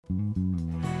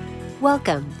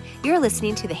Welcome. You're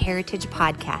listening to the Heritage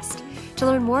Podcast. To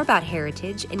learn more about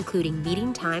Heritage, including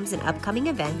meeting times and upcoming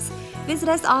events, visit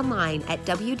us online at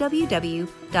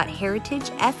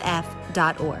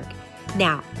www.heritageff.org.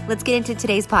 Now, let's get into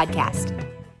today's podcast.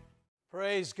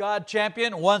 Praise God,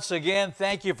 champion. Once again,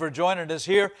 thank you for joining us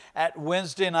here at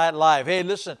Wednesday Night Live. Hey,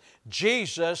 listen,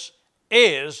 Jesus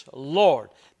is Lord.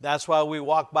 That's why we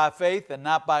walk by faith and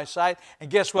not by sight.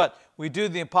 And guess what? We do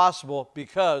the impossible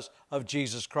because of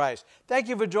Jesus Christ. Thank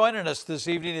you for joining us this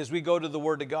evening as we go to the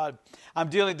Word of God. I'm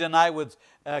dealing tonight with,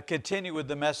 continue with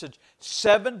the message,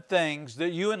 7 things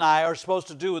that you and I are supposed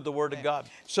to do with the Word of God.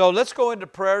 So let's go into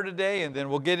prayer today and then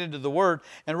we'll get into the Word.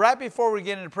 And right before we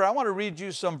get into prayer, I want to read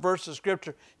you some verses of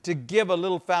Scripture to give a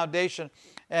little foundation.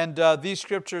 And these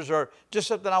scriptures are just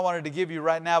something I wanted to give you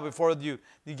right now before you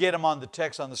get them on the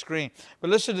text on the screen. But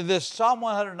listen to this, Psalm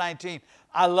 119.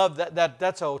 I love that.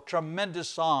 That's a tremendous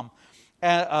psalm,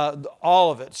 and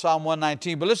all of it, Psalm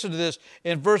 119. But listen to this.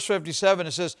 In verse 57,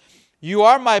 it says, "You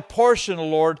are my portion, O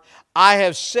Lord. I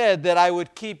have said that I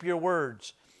would keep your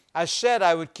words." I said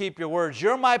I would keep your words.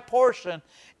 You're my portion,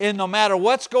 and no matter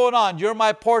what's going on, you're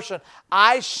my portion.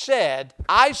 I said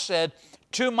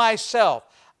to myself,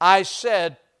 I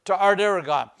said to Art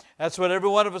Aragon. That's what every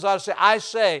one of us ought to say. I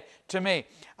say to me.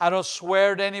 I don't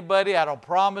swear to anybody. I don't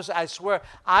promise. I swear.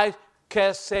 I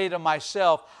can say to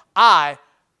myself, I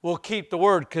will keep the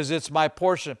word because it's my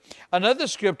portion. Another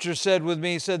scripture said with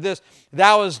me, said this,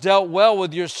 "Thou hast dealt well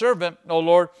with your servant, O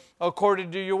Lord,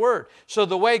 according to your word." So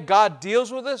the way God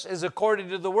deals with us is according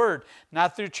to the word,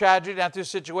 not through tragedy, not through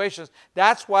situations.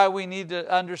 That's why we need to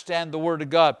understand the word of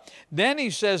God. Then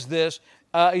he says this,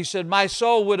 he said, "My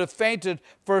soul would have fainted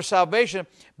for salvation,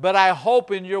 but I hope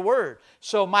in your word."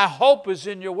 So my hope is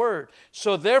in your word.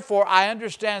 So therefore, I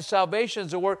understand salvation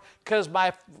is a word because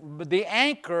the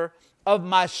anchor of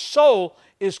my soul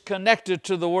is connected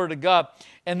to the word of God.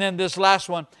 And then this last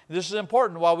one, this is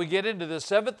important while we get into this.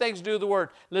 7 things to do with the word.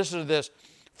 Listen to this.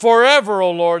 "Forever, O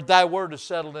Lord, thy word is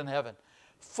settled in heaven."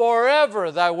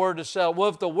 Forever thy word is settled. Well,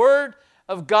 if the word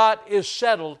of God is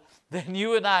settled, then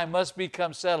you and I must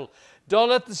become settled. Don't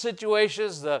let the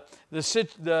situations, the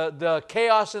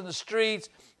chaos in the streets,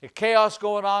 the chaos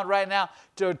going on right now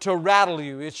to rattle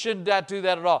you. It shouldn't do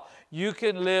that at all. You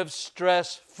can live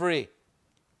stress-free.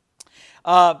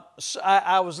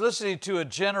 I was listening to a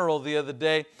general the other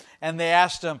day, and they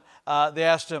asked him,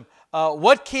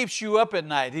 "What keeps you up at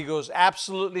night?" He goes,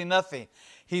 "Absolutely nothing."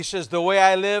 He says, "The way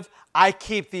I live, I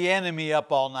keep the enemy up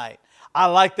all night." I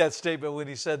like that statement when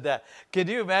he said that. Can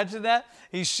you imagine that?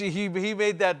 He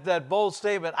made that bold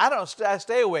statement. I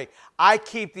stay awake. I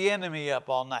keep the enemy up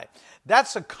all night.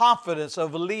 That's the confidence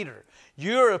of a leader.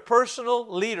 You're a personal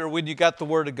leader when you got the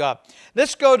Word of God.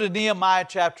 Let's go to Nehemiah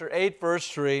chapter 8, verse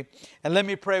 3, and let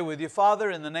me pray with you. Father,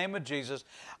 in the name of Jesus,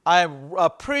 I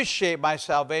appreciate my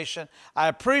salvation. I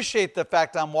appreciate the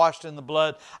fact I'm washed in the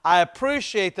blood. I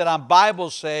appreciate that I'm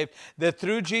Bible saved, that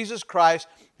through Jesus Christ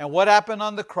and what happened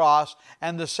on the cross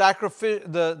and the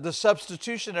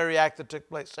substitutionary act that took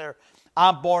place there,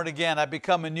 I'm born again. I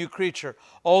become a new creature.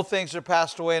 Old things are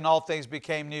passed away and all things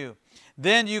became new.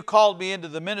 Then you called me into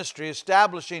the ministry,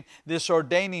 establishing this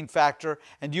ordaining factor,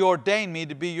 and you ordained me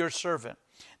to be your servant.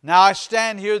 Now I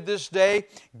stand here this day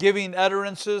giving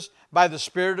utterances by the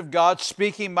Spirit of God,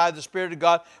 speaking by the Spirit of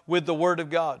God with the Word of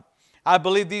God. I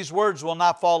believe these words will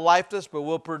not fall lifeless, but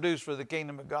will produce for the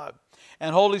kingdom of God.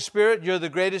 And Holy Spirit, you're the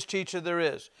greatest teacher there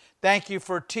is. Thank you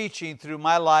for teaching through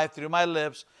my life, through my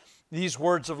lips, these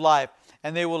words of life.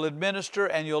 And they will administer,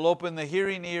 and you'll open the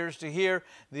hearing ears to hear,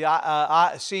 the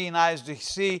seeing eyes to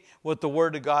see what the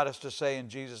Word of God has to say in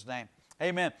Jesus' name.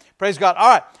 Amen. Praise God.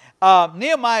 All right.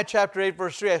 Nehemiah chapter 8,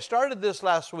 verse 3. I started this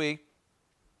last week.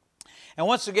 And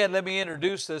once again, let me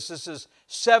introduce this. This is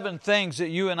 7 things that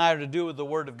you and I are to do with the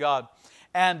Word of God.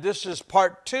 And this is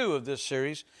part 2 of this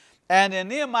series. And in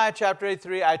Nehemiah chapter 8,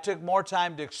 3, I took more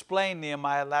time to explain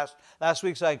Nehemiah last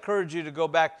week, so I encourage you to go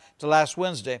back to last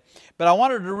Wednesday. But I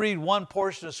wanted to read one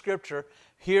portion of Scripture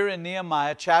here in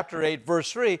Nehemiah chapter 8, verse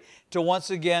 3, to once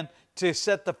again to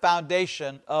set the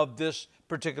foundation of this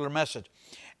particular message.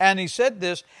 And he said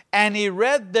this, "And he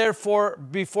read therefore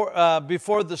before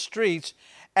the streets,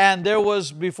 and there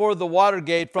was before the water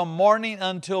gate from morning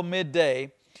until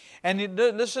midday." And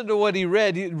listen to what he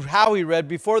read, how he read,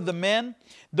 "Before the men,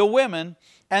 the women,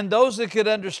 and those that could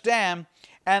understand."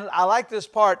 And I like this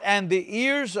part, "And the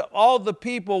ears of all the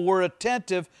people were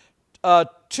attentive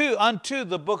unto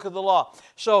the book of the law."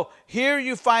 So here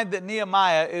you find that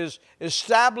Nehemiah is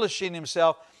establishing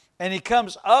himself, and he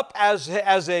comes up as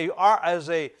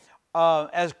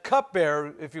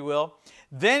cupbearer, if you will.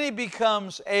 Then he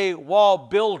becomes a wall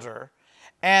builder.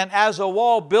 And as a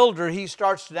wall builder, he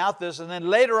starts out this. And then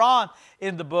later on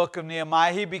in the book of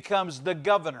Nehemiah, he becomes the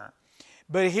governor.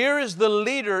 But here is the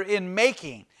leader in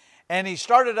making. And he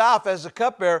started off as a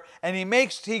cupbearer, and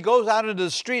he goes out into the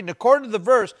street. And according to the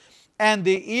verse, and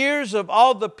the ears of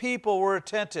all the people were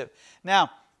attentive.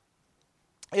 Now,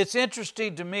 it's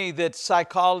interesting to me that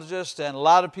psychologists and a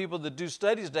lot of people that do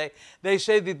studies today, they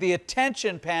say that the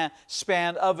attention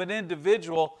span of an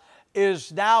individual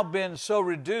is now been so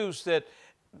reduced that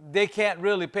they can't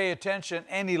really pay attention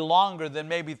any longer than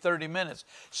maybe 30 minutes.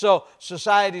 So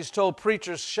society's told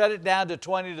preachers, shut it down to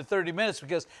 20 to 30 minutes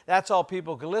because that's all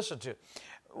people can listen to.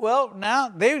 Well, now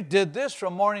they did this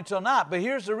from morning till night, but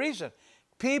here's the reason.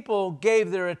 People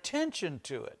gave their attention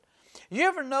to it. You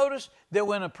ever notice that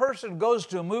when a person goes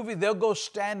to a movie, they'll go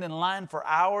stand in line for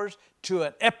hours to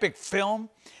an epic film?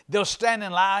 They'll stand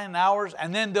in line hours,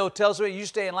 and then they'll tell somebody, you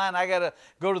stay in line, I got to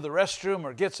go to the restroom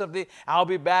or get something, I'll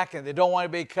be back, and they don't want to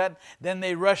be cut. Then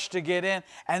they rush to get in.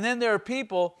 And then there are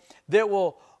people that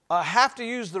will have to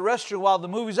use the restroom while the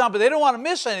movie's on, but they don't want to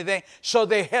miss anything, so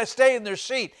they stay in their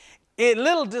seat. A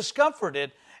little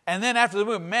discomforted. And then after the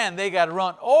movie, man, they got to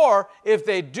run. Or if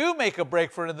they do make a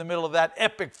break for it in the middle of that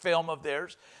epic film of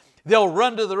theirs, they'll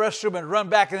run to the restroom and run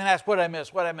back and then ask, what I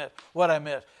missed, what I missed, what I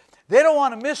missed. They don't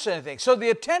want to miss anything. So the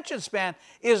attention span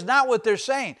is not what they're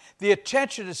saying. The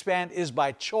attention span is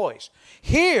by choice.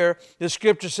 Here, the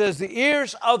scripture says, the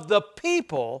ears of the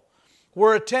people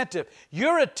were attentive.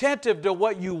 You're attentive to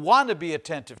what you want to be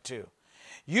attentive to.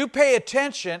 You pay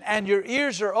attention and your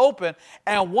ears are open,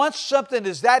 and once something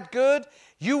is that good,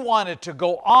 you want it to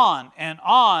go on and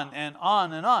on and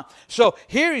on and on. So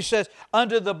here he says,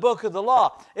 under the book of the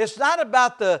law. It's not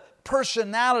about the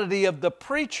personality of the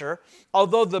preacher,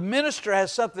 although the minister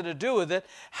has something to do with it.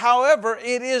 However,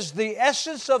 it is the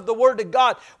essence of the Word of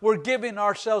God we're giving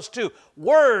ourselves to.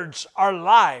 Words are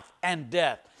life and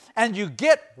death. And you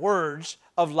get words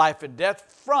of life and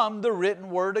death from the written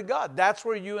Word of God. That's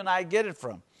where you and I get it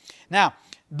from. Now,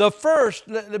 the first,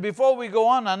 before we go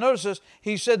on, I notice this,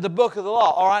 he said the book of the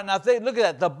law. All right, now look at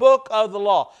that, the book of the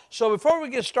law. So before we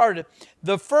get started,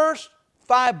 the first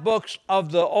 5 books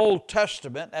of the Old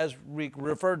Testament, as we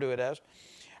refer to it as,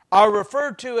 are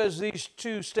referred to as these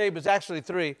 2 statements, actually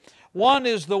 3. One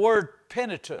is the word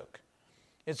Pentateuch.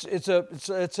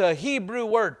 It's a Hebrew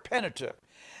word, Pentateuch.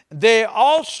 They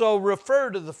also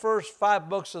refer to the first 5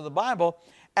 books of the Bible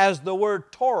as the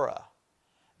word Torah.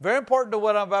 Very important to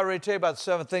what I'm about ready to tell you about the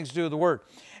 7 things to do with the word,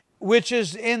 which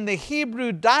is in the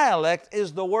Hebrew dialect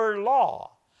is the word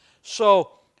law.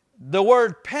 So the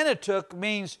word Pentateuch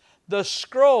means the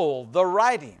scroll, the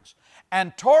writings,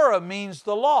 and Torah means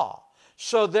the law.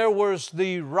 So there was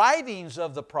the writings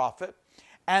of the prophet,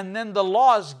 and then the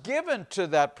laws given to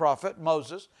that prophet,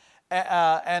 Moses,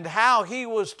 and how he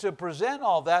was to present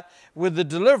all that with the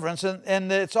deliverance.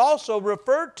 And it's also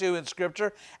referred to in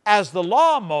Scripture as the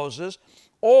law of Moses,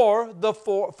 or the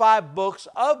 5 books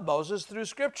of Moses through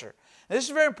Scripture. This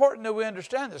is very important that we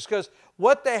understand this, because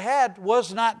what they had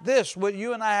was not this, what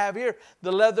you and I have here,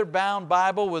 the leather-bound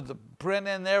Bible with the print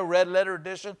in there, red letter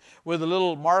edition, with a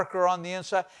little marker on the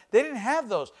inside. They didn't have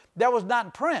those. That was not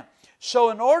in print. So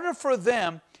in order for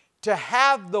them to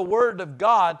have the Word of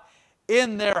God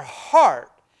in their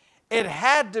heart, it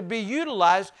had to be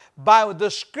utilized by the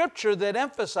Scripture that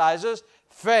emphasizes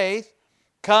faith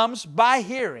comes by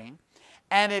hearing,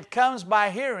 and it comes by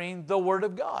hearing the Word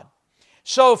of God.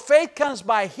 So faith comes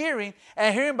by hearing,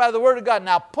 and hearing by the Word of God.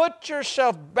 Now put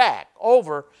yourself back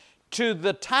over to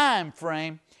the time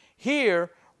frame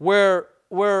here where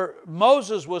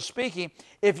Moses was speaking.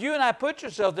 If you and I put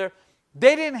yourself there,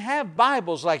 they didn't have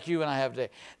Bibles like you and I have today.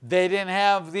 They didn't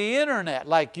have the internet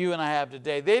like you and I have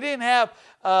today. They didn't have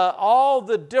all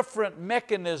the different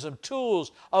mechanism,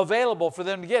 tools available for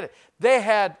them to get it. They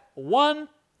had one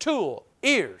tool,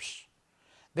 ears.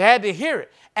 They had to hear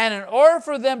it. And in order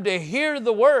for them to hear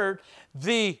the word,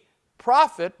 the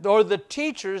prophet or the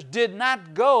teachers did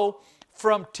not go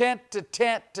from tent to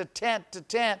tent to tent to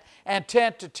tent and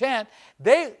tent to tent.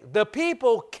 The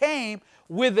people came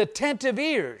with attentive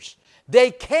ears.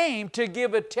 They came to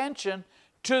give attention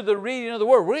to the reading of the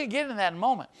word. We're going to get into that in a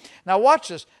moment. Now watch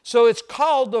this. So it's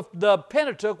called the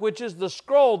Pentateuch, which is the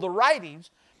scroll, the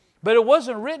writings, but it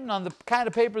wasn't written on the kind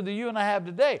of paper that you and I have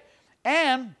today.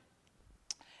 And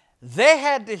they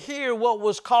had to hear what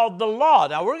was called the law.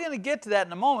 Now, we're going to get to that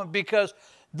in a moment, because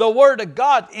the Word of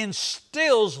God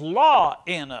instills law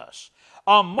in us,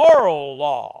 a moral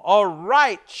law, a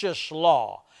righteous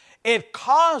law. It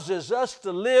causes us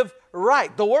to live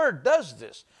right. The Word does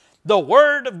this. The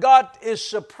Word of God is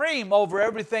supreme over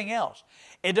everything else.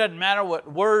 It doesn't matter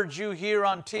what words you hear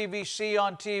on TV, see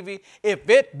on TV. If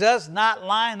it does not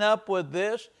line up with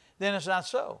this, then it's not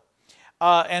so.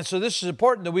 And so this is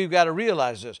important that we've got to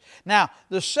realize this. Now,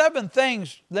 the 7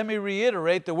 things, let me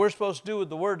reiterate, that we're supposed to do with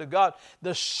the Word of God.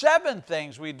 The 7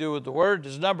 things we do with the Word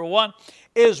is, number 1,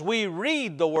 is we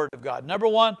read the Word of God. Number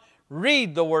 1,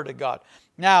 read the Word of God.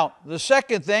 Now, the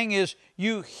second thing is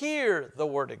you hear the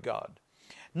Word of God.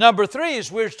 Number 3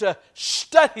 is we're to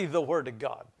study the Word of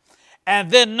God. And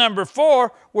then number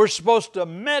 4, we're supposed to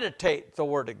meditate the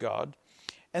Word of God.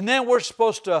 And then we're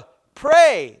supposed to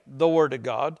pray the Word of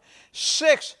God.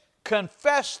 6,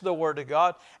 confess the Word of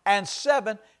God. And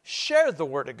 7, share the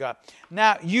Word of God.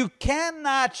 Now, you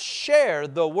cannot share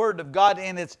the Word of God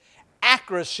in its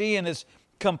accuracy and its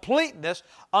completeness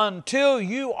until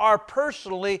you are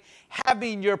personally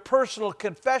having your personal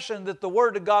confession that the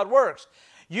Word of God works.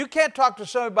 You can't talk to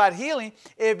somebody about healing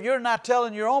if you're not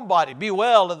telling your own body, be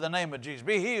well in the name of Jesus,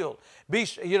 be healed.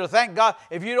 Thank God.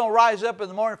 If you don't rise up in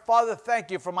the morning, Father,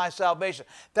 thank you for my salvation.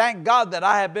 Thank God that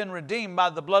I have been redeemed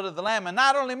by the blood of the Lamb. And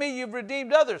not only me, you've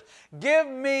redeemed others. Give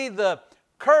me the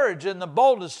courage and the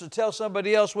boldness to tell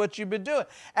somebody else what you've been doing.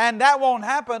 And that won't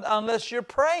happen unless you're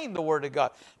praying the Word of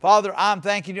God. Father, I'm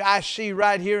thanking you. I see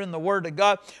right here in the Word of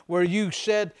God where you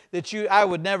said that I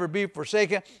would never be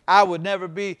forsaken. I would never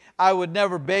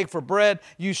beg for bread.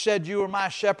 You said you were my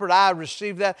shepherd. I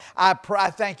received that. I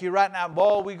thank you right now.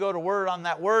 Boy, we go to word on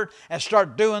that word and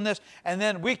start doing this. And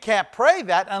then we can't pray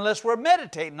that unless we're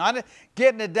meditating on it,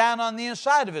 getting it down on the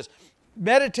inside of us.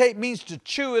 Meditate means to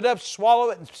chew it up,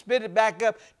 swallow it, and spit it back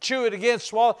up, chew it again,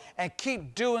 swallow, and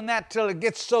keep doing that till it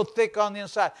gets so thick on the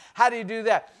inside. How do you do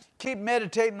that? Keep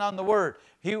meditating on the Word.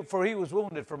 For he was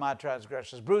wounded for my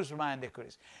transgressions, bruised for my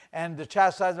iniquities. And the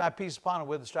chastisement of my peace upon him,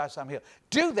 with the stripes I'm healed.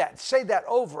 Do that. Say that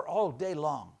over all day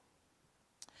long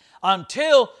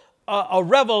until a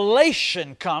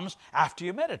revelation comes after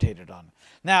you meditated on it.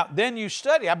 Now, then you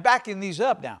study. I'm backing these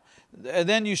up now.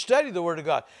 Then you study the Word of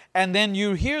God. And then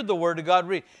you hear the Word of God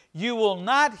read. You will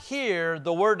not hear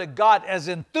the Word of God as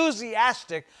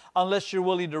enthusiastic unless you're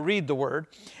willing to read the Word.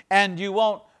 And you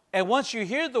won't. And once you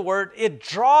hear the Word, it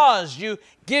draws you,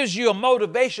 gives you a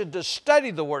motivation to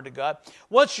study the Word of God.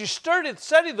 Once you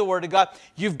study the Word of God,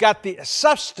 you've got the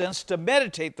substance to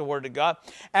meditate the Word of God.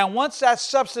 And once that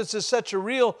substance is such a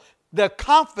real, the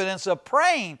confidence of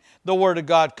praying the Word of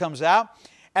God comes out.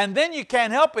 And then you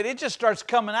can't help it. It just starts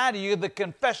coming out of you, the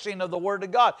confessing of the Word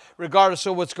of God, regardless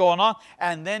of what's going on.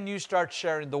 And then you start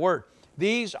sharing the Word.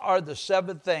 These are the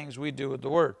 7 things we do with the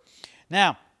Word.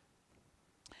 Now,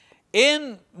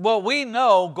 in what we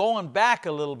know, going back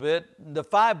a little bit, the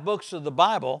 5 books of the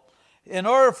Bible, in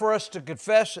order for us to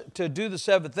confess, to do the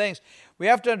 7 things, we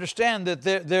have to understand that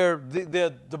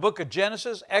the book of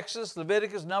Genesis, Exodus,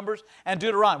 Leviticus, Numbers, and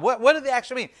Deuteronomy. What do they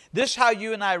actually mean? This is how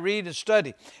you and I read and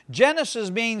study.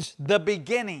 Genesis means the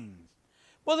beginning.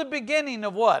 Well, the beginning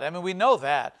of what? I mean, we know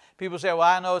that. People say, well,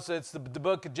 I know it's the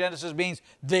book of Genesis means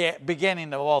the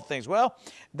beginning of all things. Well,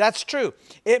 that's true.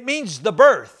 It means the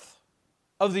birth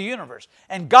of the universe.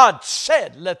 And God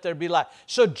said, let there be light.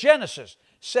 So Genesis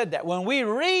said that. When we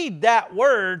read that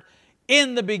word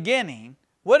in the beginning,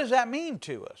 what does that mean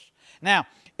to us? Now,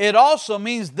 it also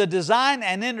means the design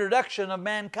and introduction of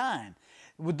mankind.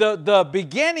 The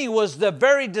beginning was the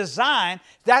very design.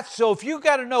 So if you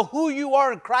got to know who you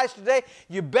are in Christ today,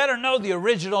 you better know the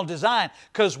original design,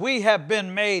 because we have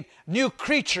been made new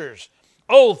creatures.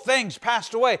 Old things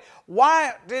passed away.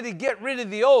 Why did he get rid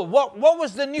of the old? What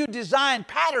was the new design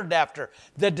patterned after?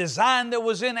 The design that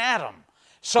was in Adam.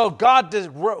 So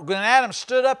when Adam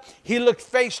stood up, he looked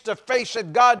face to face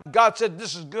at God. God said,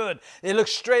 this is good. They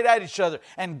looked straight at each other.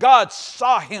 And God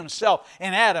saw himself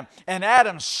in Adam. And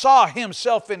Adam saw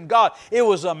himself in God. It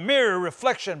was a mirror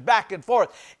reflection back and forth.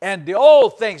 And the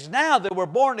old things, now that we're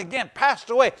born again, passed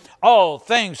away. All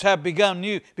things have become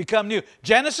new.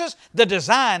 Genesis, the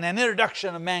design and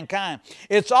introduction of mankind.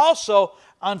 It's also,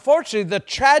 unfortunately, the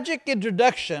tragic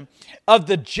introduction of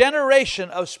the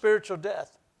generation of spiritual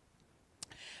death,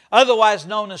 otherwise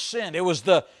known as sin. It was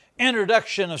the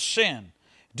introduction of sin.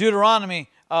 Deuteronomy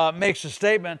makes a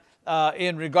statement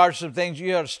in regards to things.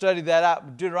 You have to study that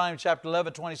out. Deuteronomy chapter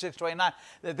 11, 26, 29,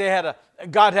 that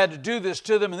God had to do this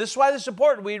to them. And this is why this is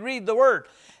important. We read the Word.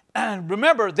 And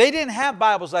remember, they didn't have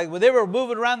Bibles like when they were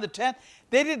moving around the tent.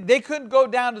 They couldn't go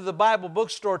down to the Bible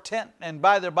bookstore tent and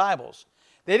buy their Bibles.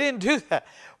 They didn't do that.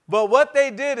 But what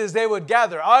they did is they would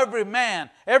gather, every man,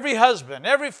 every husband,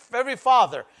 every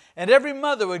father, and every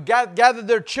mother would gather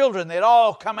their children. They'd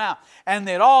all come out, and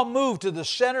they'd all move to the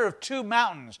center of 2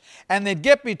 mountains. And they'd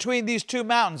get between these 2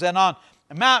 mountains. And on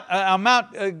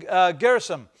Mount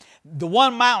Gerizim, The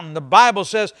one mountain, the Bible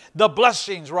says the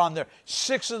blessings were on there.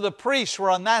 6 of the priests were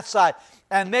on that side.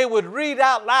 And they would read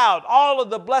out loud all of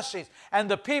the blessings. And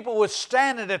the people would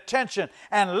stand at attention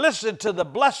and listen to the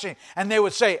blessing. And they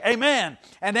would say, amen,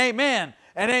 and amen,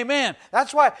 and amen.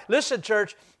 That's why, listen,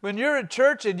 church, when you're in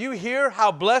church and you hear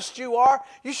how blessed you are,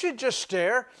 you should just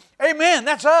stare. Amen,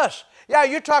 that's us. Yeah,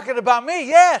 you're talking about me.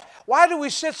 Yes. Why do we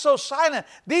sit so silent?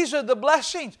 These are the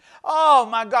blessings. Oh,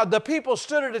 my God. The people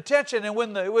stood at attention, and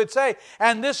when they would say,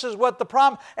 and this is what the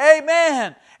promise,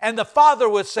 amen. And the father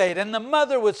would say it, and the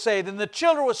mother would say it, and the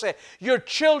children would say it. Your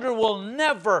children will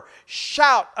never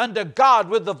shout unto God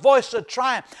with the voice of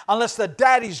triumph unless the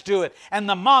daddies do it and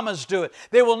the mamas do it.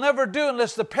 They will never do it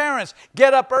unless the parents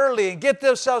get up early and get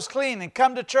themselves clean and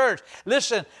come to church.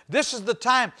 Listen, this is the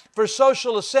time for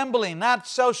social assembling, not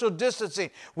social distancing.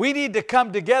 We need to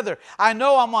come together. I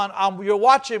know you're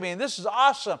watching me, and this is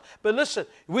awesome. But listen,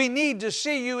 we need to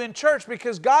see you in church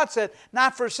because God said,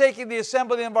 not forsaking the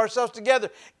assembling of ourselves together.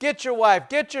 Get your wife,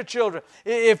 get your children.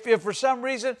 If for some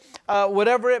reason,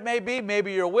 whatever it may be,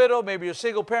 maybe you're a widow, maybe you're a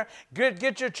single parent,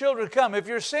 get your children to come. If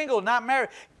you're single, not married,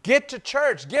 get to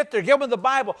church. Get there. Give them the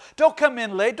Bible. Don't come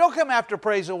in late. Don't come after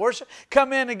praise and worship.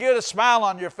 Come in and get a smile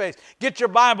on your face. Get your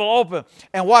Bible open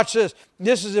and watch this.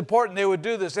 This is important. They would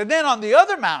do this. And then on the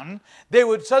other mountain,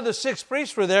 so the 6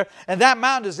 priests were there, and that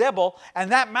mountain is Ebal,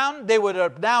 and that mountain they would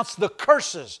announce the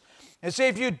curses. And say,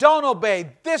 if you don't obey,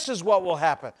 this is what will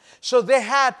happen. So they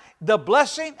had the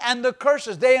blessing and the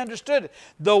curses. They understood it.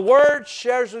 The Word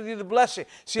shares with you the blessing.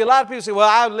 See, a lot of people say, well,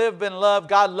 I live in love.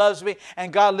 God loves me,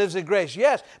 and God lives in grace.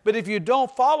 Yes, but if you don't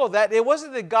follow that, it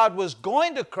wasn't that God was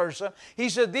going to curse them. He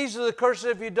said, these are the curses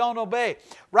if you don't obey.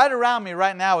 Right around me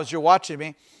right now, as you're watching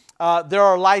me, there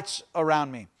are lights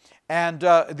around me. And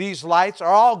these lights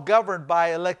are all governed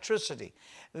by electricity.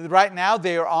 Right now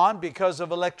they are on because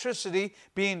of electricity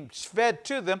being fed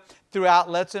to them through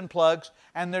outlets and plugs.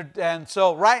 And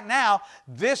so right now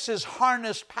this is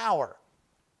harnessed power.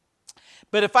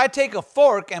 But if I take a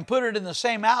fork and put it in the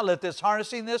same outlet that's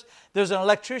harnessing this, there's an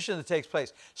electricity that takes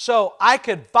place. So I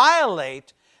could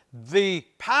violate the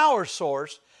power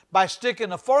source by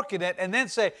sticking a fork in it and then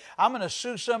say, I'm going to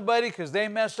sue somebody because they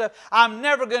messed up. I'm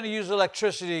never going to use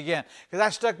electricity again because I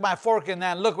stuck my fork in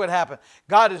that and look what happened.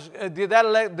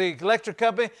 The electric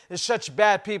company is such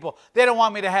bad people. They don't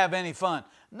want me to have any fun.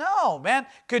 No, man.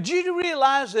 Could you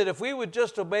realize that if we would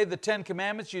just obey the 10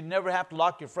 Commandments, you'd never have to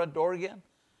lock your front door again?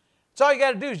 That's all you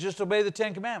got to do is just obey the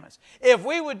 10 Commandments. If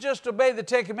we would just obey the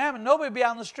 10 Commandments, nobody would be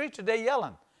out on the street today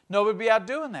yelling. Nobody would be out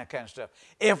doing that kind of stuff.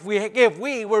 If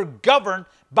we were governed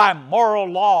by moral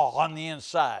law on the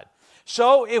inside.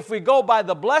 So if we go by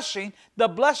the blessing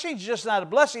is just not a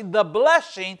blessing. The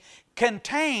blessing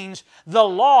contains the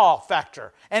law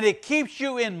factor. And it keeps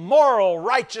you in moral,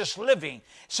 righteous living.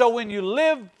 So when you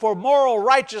live for moral,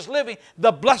 righteous living,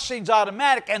 the blessing's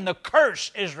automatic and the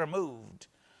curse is removed.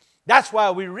 That's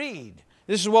why we read.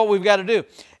 This is what we've got to do.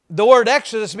 The word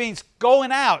Exodus means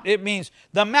going out. It means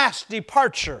the mass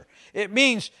departure. It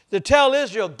means to tell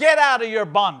Israel, get out of your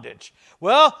bondage.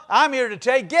 Well, I'm here to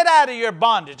tell you, get out of your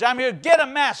bondage. I'm here to get a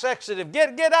mass exodus.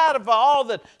 Get out of all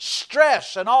the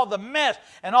stress and all the mess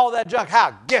and all that junk.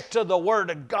 How? Get to the Word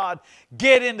of God.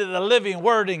 Get into the living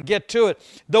Word and get to it.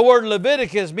 The word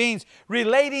Leviticus means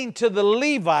relating to the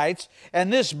Levites,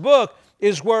 and this book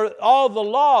is where all the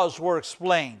laws were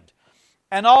explained.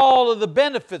 And all of the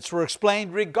benefits were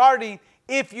explained regarding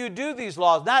if you do these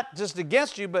laws. Not just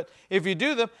against you, but if you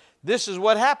do them, this is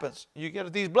what happens. You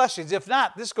get these blessings. If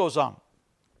not, this goes on.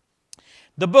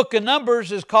 The book of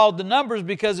Numbers is called the Numbers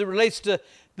because it relates to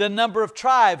the number of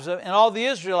tribes and all the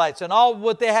Israelites and all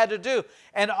what they had to do.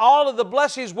 And all of the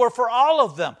blessings were for all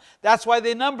of them. That's why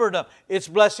they numbered them. It's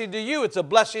blessing to you. It's a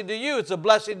blessing to you. It's a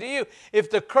blessing to you.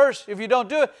 If you don't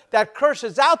do it, that curse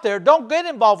is out there. Don't get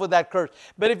involved with that curse.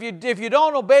 But if you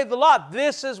don't obey the law,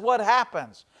 this is what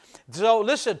happens. So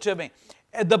listen to me.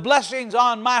 The blessings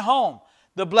on my home.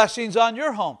 The blessings on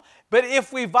your home. But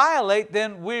if we violate,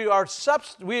 then we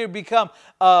become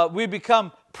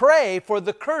prey for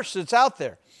the curse that's out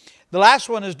there. The last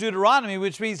one is Deuteronomy,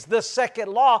 which means the second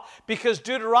law, because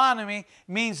Deuteronomy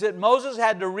means that Moses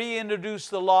had to reintroduce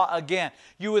the law again.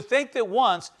 You would think that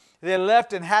once they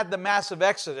left and had the massive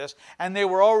exodus, and they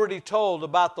were already told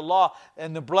about the law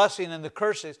and the blessing and the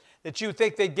curses, that you would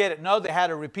think they'd get it. No, they had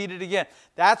to repeat it again.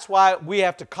 That's why we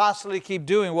have to constantly keep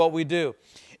doing what we do.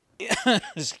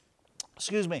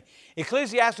 Excuse me.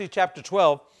 Ecclesiastes chapter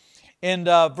 12, in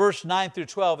verse 9 through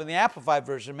 12, in the Amplified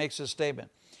Version, makes this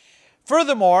statement.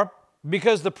 Furthermore,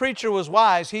 because the preacher was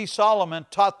wise, he, Solomon,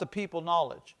 taught the people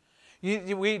knowledge.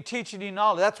 We teaching you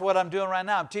knowledge. That's what I'm doing right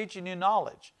now. I'm teaching you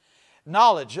knowledge.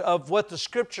 knowledge of what the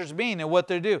Scriptures mean and what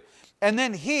they do. And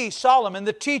then he, Solomon,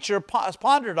 the teacher,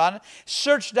 pondered on it,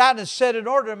 searched out and set in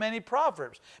order many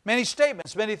proverbs, many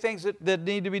statements, many things that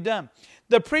need to be done.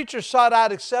 The preacher sought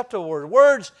out acceptable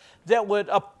words that would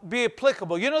be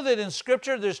applicable. You know that in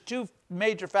Scripture there's two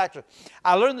major factors.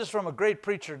 I learned this from a great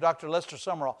preacher, Dr. Lester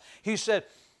Summerall. He said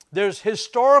there's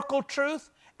historical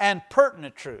truth and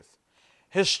pertinent truth.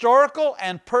 Historical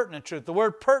and pertinent truth. The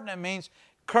word pertinent means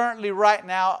currently, right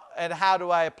now, and how do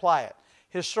I apply it?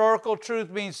 Historical truth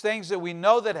means things that we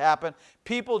know that happened,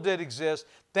 people did exist,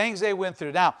 things they went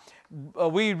through. Now,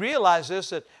 we realize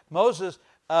this, that Moses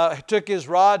took his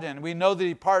rod, and we know that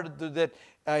he parted,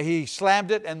 he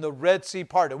slammed it, and the Red Sea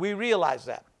parted. We realize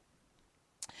that.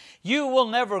 You will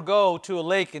never go to a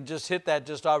lake and just hit that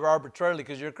just arbitrarily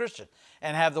because you're a Christian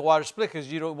and have the water split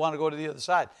because you don't want to go to the other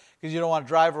side, because you don't want to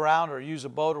drive around or use a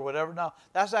boat or whatever. No,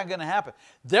 that's not going to happen.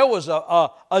 There was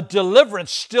a deliverance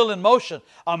still in motion,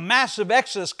 a massive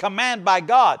exodus command by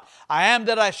God. I am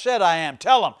that I said I am.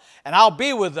 Tell them, and I'll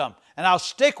be with them, and I'll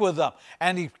stick with them.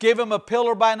 And he gave them a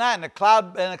pillar by night and a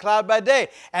cloud by day.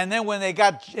 And then when they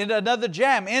got in another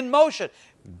jam in motion,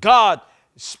 God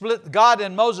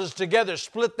and Moses together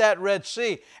split that Red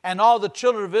Sea, and all the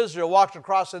children of Israel walked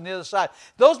across on the other side.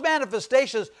 Those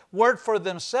manifestations weren't for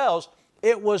themselves.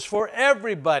 It was for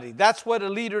everybody. That's what a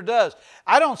leader does.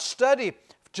 I don't study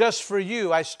just for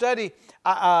you. I study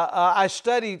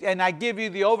and I give you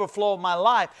the overflow of my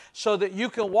life so that you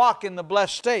can walk in the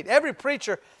blessed state. Every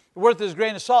preacher worth his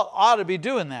grain of salt ought to be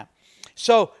doing that.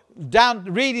 So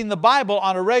reading the Bible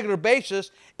on a regular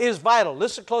basis is vital.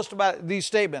 Listen close to these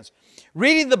statements.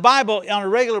 Reading the Bible on a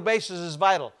regular basis is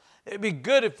vital. It'd be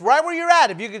good if right where you're at,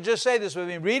 if you could just say this with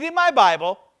me. Reading my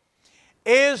Bible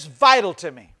is vital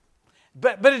to me.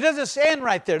 But it doesn't end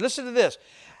right there. Listen to this.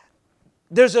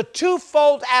 There's a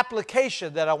twofold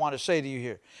application that I want to say to you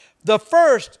here. The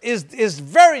first is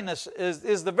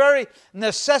the very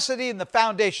necessity and the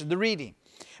foundation, the reading.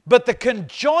 But the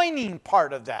conjoining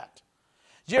part of that.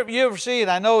 You ever see it?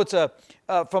 I know it's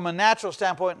from a natural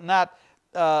standpoint, not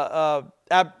a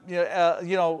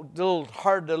little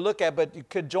hard to look at, but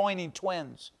conjoining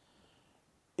twins.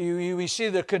 We see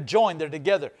they're conjoined, they're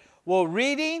together. Well,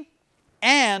 reading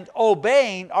and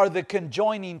obeying are the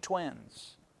conjoining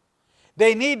twins.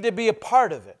 They need to be a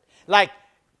part of it. Like,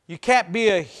 you can't be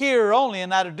a hearer only and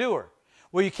not a doer.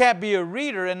 Well, you can't be a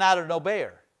reader and not an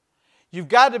obeyer. You've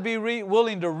got to be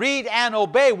willing to read and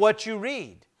obey what you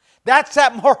read. That's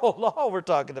that moral law we're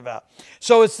talking about.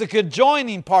 So it's the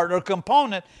conjoining part or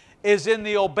component is in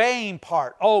the obeying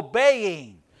part.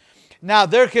 Obeying. Now,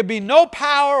 there can be no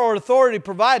power or authority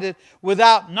provided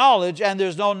without knowledge, and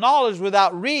there's no knowledge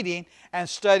without reading and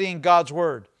studying God's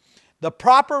Word. The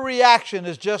proper reaction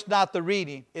is just not the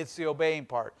reading, it's the obeying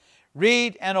part.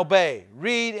 Read and obey.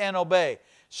 Read and obey.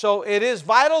 So it is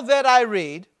vital that I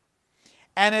read,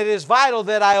 and it is vital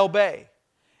that I obey.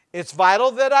 It's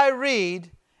vital that I read,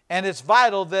 and it's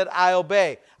vital that I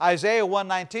obey. Isaiah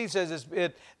 1:19 says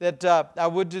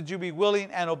did you be willing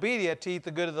and obedient to eat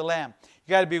the good of the land.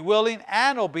 You got to be willing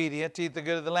and obedient to eat the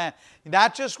good of the land.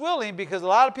 Not just willing, because a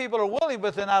lot of people are willing,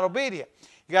 but they're not obedient.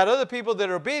 You got other people that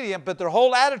are obedient, but their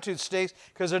whole attitude stinks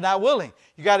because they're not willing.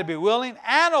 You got to be willing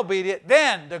and obedient.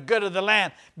 Then the good of the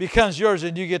land becomes yours,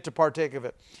 and you get to partake of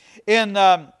it. In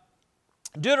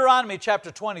Deuteronomy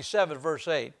chapter 27, verse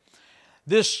 8,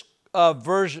 this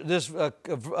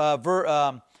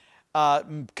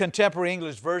contemporary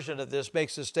English version of this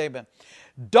makes this statement.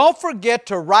 Don't forget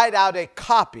to write out a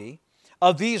copy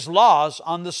of these laws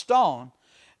on the stone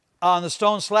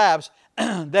slabs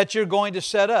that you're going to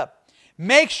set up.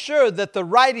 Make sure that the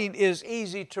writing is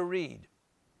easy to read.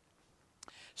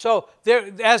 So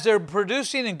as they're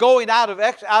producing and going out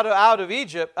of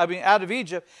Egypt,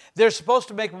 they're supposed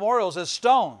to make memorials as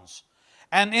stones.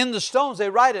 And in the stones, they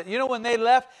write it. You know, when they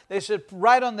left, they said,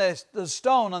 write on the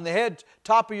stone on the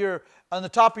on the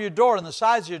top of your door, on the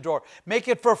sides of your door. Make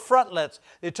it for frontlets.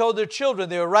 They told their children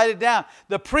they would write it down.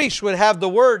 The priests would have the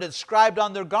word inscribed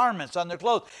on their garments, on their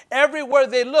clothes. Everywhere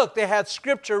they looked, they had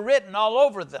Scripture written all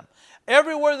over them.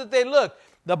 Everywhere that they looked.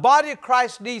 The body of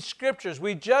Christ needs Scriptures.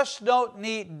 We just don't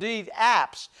need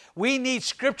apps. We need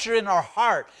Scripture in our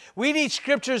heart. We need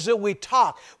Scriptures that we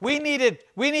talk. We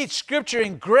need Scripture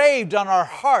engraved on our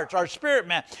hearts, our spirit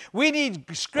man. We need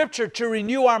Scripture to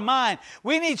renew our mind.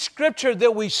 We need Scripture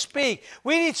that we speak.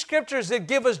 We need Scriptures that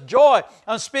give us joy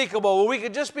unspeakable. Where we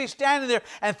could just be standing there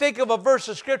and think of a verse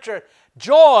of Scripture.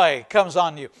 Joy comes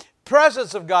on you.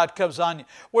 presence of God comes on you,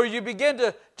 where you begin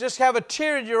to just have a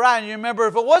tear in your eye and you remember,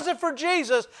 if it wasn't for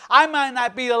Jesus, I might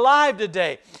not be alive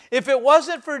today. If it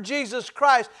wasn't for Jesus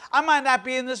Christ, I might not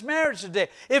be in this marriage today.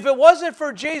 If it wasn't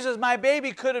for Jesus, my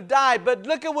baby could have died, but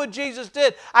look at what Jesus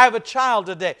did. I have a child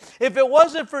today. If it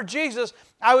wasn't for Jesus,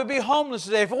 I would be homeless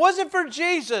today. If it wasn't for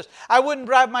Jesus, I wouldn't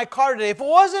drive my car today. If it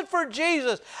wasn't for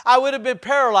Jesus, I would have been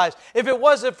paralyzed. If it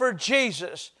wasn't for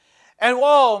Jesus. And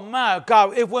oh my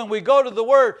God, when we go to the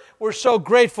Word, we're so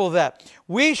grateful that.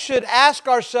 We should ask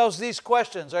ourselves these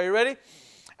questions. Are you ready?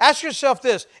 Ask yourself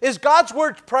this. Is God's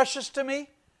Word precious to me?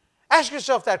 Ask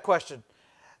yourself that question.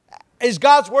 Is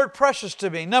God's Word precious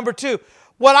to me? Number 2,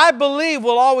 what I believe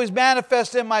will always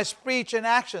manifest in my speech and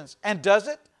actions. And does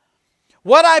it?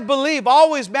 What I believe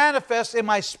always manifests in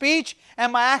my speech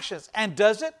and my actions. And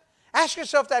does it? Ask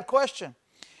yourself that question.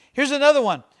 Here's another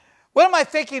one. What am I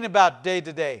thinking about day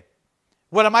to day?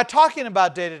 What am I talking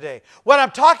about day to day? What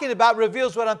I'm talking about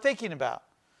reveals what I'm thinking about.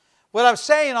 What I'm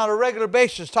saying on a regular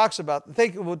basis talks about,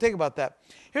 we'll think about that.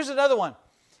 Here's another one.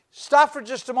 Stop for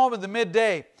just a moment in the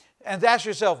midday and ask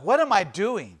yourself, what am I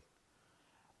doing?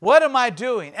 What am I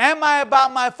doing? Am I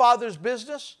about my Father's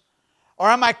business? Or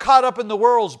am I caught up in the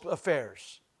world's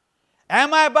affairs?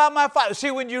 Am I about my Father?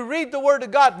 See, when you read the Word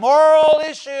of God, moral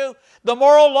issue, the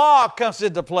moral law comes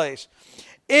into place.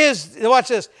 Watch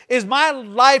this, is my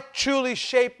life truly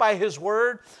shaped by His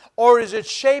Word, or is it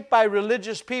shaped by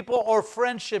religious people or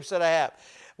friendships that I have?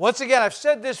 Once again, I've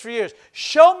said this for years.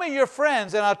 Show me your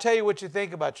friends and I'll tell you what you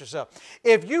think about yourself.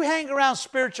 If you hang around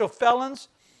spiritual felons,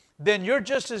 then you're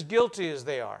just as guilty as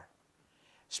they are.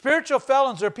 Spiritual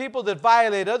felons are people that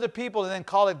violate other people and then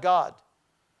call it God.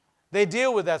 They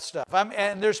deal with that stuff.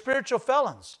 And they're spiritual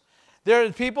felons. There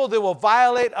are people that will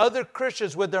violate other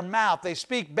Christians with their mouth. They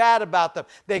speak bad about them.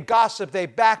 They gossip. They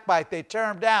backbite. They tear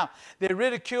them down. They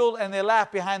ridicule and they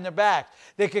laugh behind their back.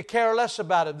 They could care less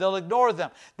about it. They'll ignore them.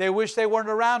 They wish they weren't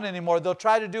around anymore. They'll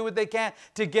try to do what they can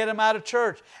to get them out of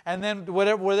church. And then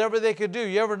whatever they could do.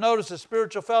 You ever notice the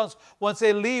spiritual felons, once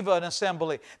they leave an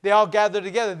assembly, they all gather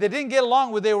together. They didn't get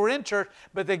along when they were in church,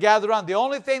 but they gather on. The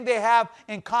only thing they have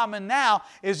in common now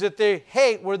is that they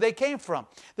hate where they came from.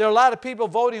 There are a lot of people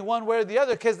voting one way or the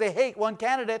other because they hate one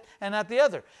candidate and not the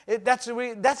other. That's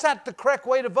not the correct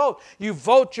way to vote. You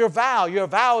vote your vow. Your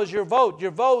vow is your vote. Your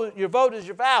vote is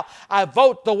your vow. I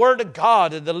vote the Word of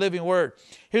God and the living Word.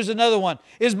 Here's another one.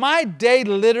 Is my day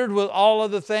littered with all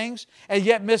other things and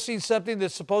yet missing something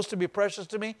that's supposed to be precious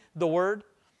to me? The Word.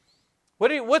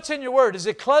 What's in your Word? Is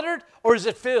it cluttered or is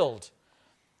it filled?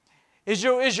 Is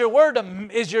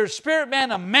your spirit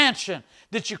man a mansion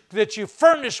that you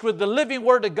furnish with the living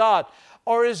Word of God?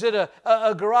 Or is it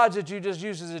a garage that you just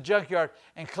use as a junkyard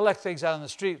and collect things out on the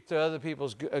street to other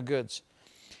people's goods?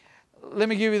 Let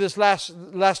me give you this last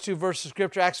two verses of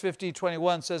Scripture. Acts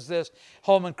 15:21 says this,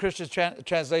 Holman Christian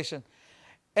translation.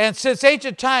 And since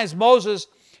ancient times, Moses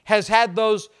has had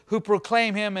those who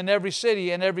proclaim him in every city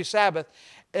and every Sabbath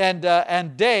and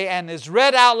day, and is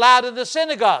read out loud in the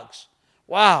synagogues.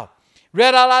 Wow.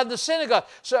 Read out loud in the synagogue.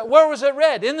 So where was it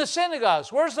read? In the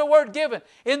synagogues. Where's the Word given?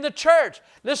 In the church.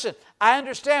 Listen, I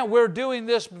understand we're doing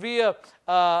this via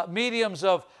mediums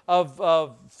of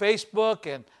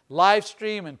Facebook and live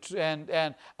stream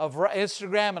and of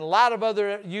Instagram and a lot of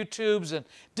other YouTubes and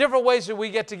different ways that we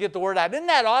get the Word out. Isn't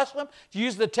that awesome to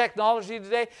use the technology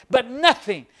today? But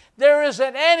there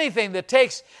isn't anything that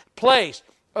takes place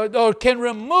or can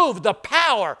remove the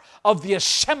power of the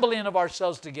assembling of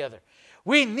ourselves together.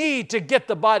 We need to get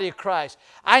the body of Christ.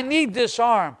 I need this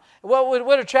arm.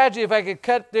 What a tragedy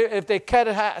if they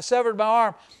severed my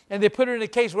arm and they put it in a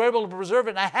case. We're able to preserve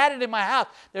it. And I had it in my house.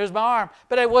 There's my arm,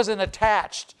 but it wasn't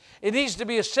attached. It needs to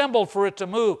be assembled for it to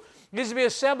move. It needs to be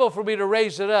assembled for me to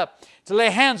raise it up. To lay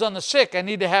hands on the sick, I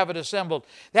need to have it assembled.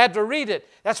 They have to read it.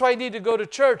 That's why you need to go to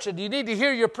church, and you need to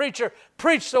hear your preacher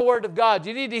preach the Word of God.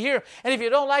 You need to hear, and if you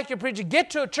don't like your preacher, get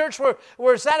to a church where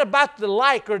it's not about the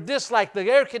like or dislike, the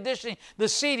air conditioning, the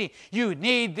seating. You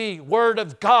need the Word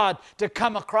of God to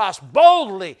come across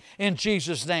boldly in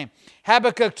Jesus' name.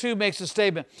 Habakkuk 2 makes a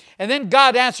statement. And then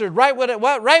God answered, write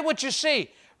what you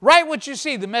see. Write what you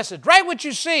see, the message. Write what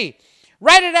you see.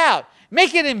 Write it out.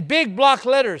 Make it in big block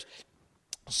letters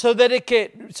so that it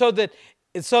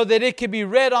can be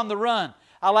read on the run.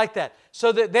 I like that.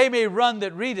 So that they may run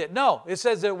that read it. No, it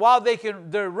says that while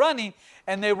they're running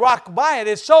and they walk by it,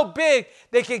 it's so big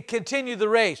they can continue the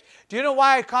race. Do you know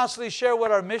why I constantly share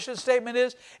what our mission statement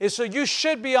is? It's so you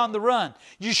should be on the run.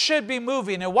 You should be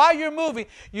moving. And while you're moving,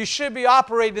 you should be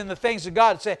operating in the things of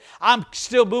God. Say, I'm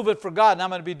still moving for God and I'm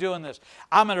going to be doing this.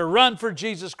 I'm going to run for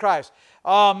Jesus Christ.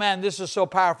 Oh man, this is so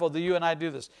powerful that you and I do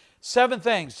this. 7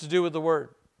 things to do with the Word.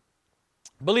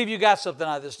 Believe you got something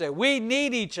out of this day. We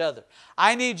need each other.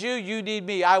 I need you, you need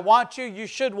me. I want you, you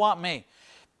should want me.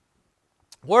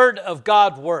 Word of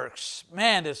God works.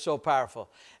 Man, it's so powerful.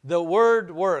 The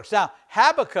word works. Now,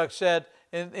 Habakkuk said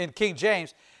in King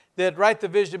James that write the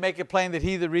vision, make it plain that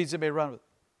he that reads it may run with it.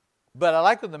 But I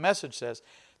like what the Message says.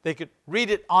 They could read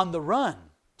it on the run.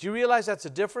 Do you realize that's a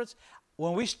difference?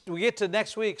 When we get to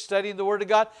next week studying the Word of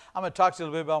God, I'm going to talk to you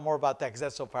a little bit more about that because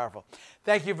that's so powerful.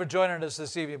 Thank you for joining us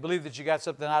this evening. I believe that you got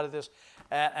something out of this.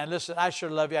 And listen, I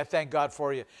sure love you. I thank God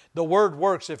for you. The Word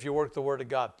works if you work the Word of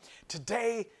God.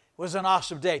 Today was an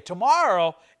awesome day.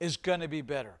 Tomorrow is going to be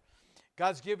better.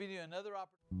 God's giving you another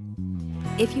opportunity.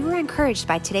 If you were encouraged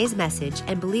by today's message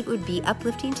and believe it would be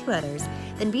uplifting to others,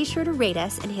 then be sure to rate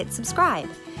us and hit subscribe.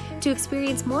 To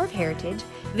experience more of Heritage,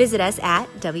 visit us at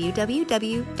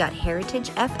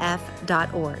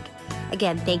www.heritageff.org.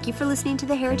 Again, thank you for listening to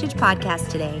the Heritage Podcast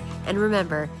today. And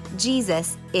remember,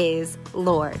 Jesus is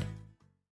Lord.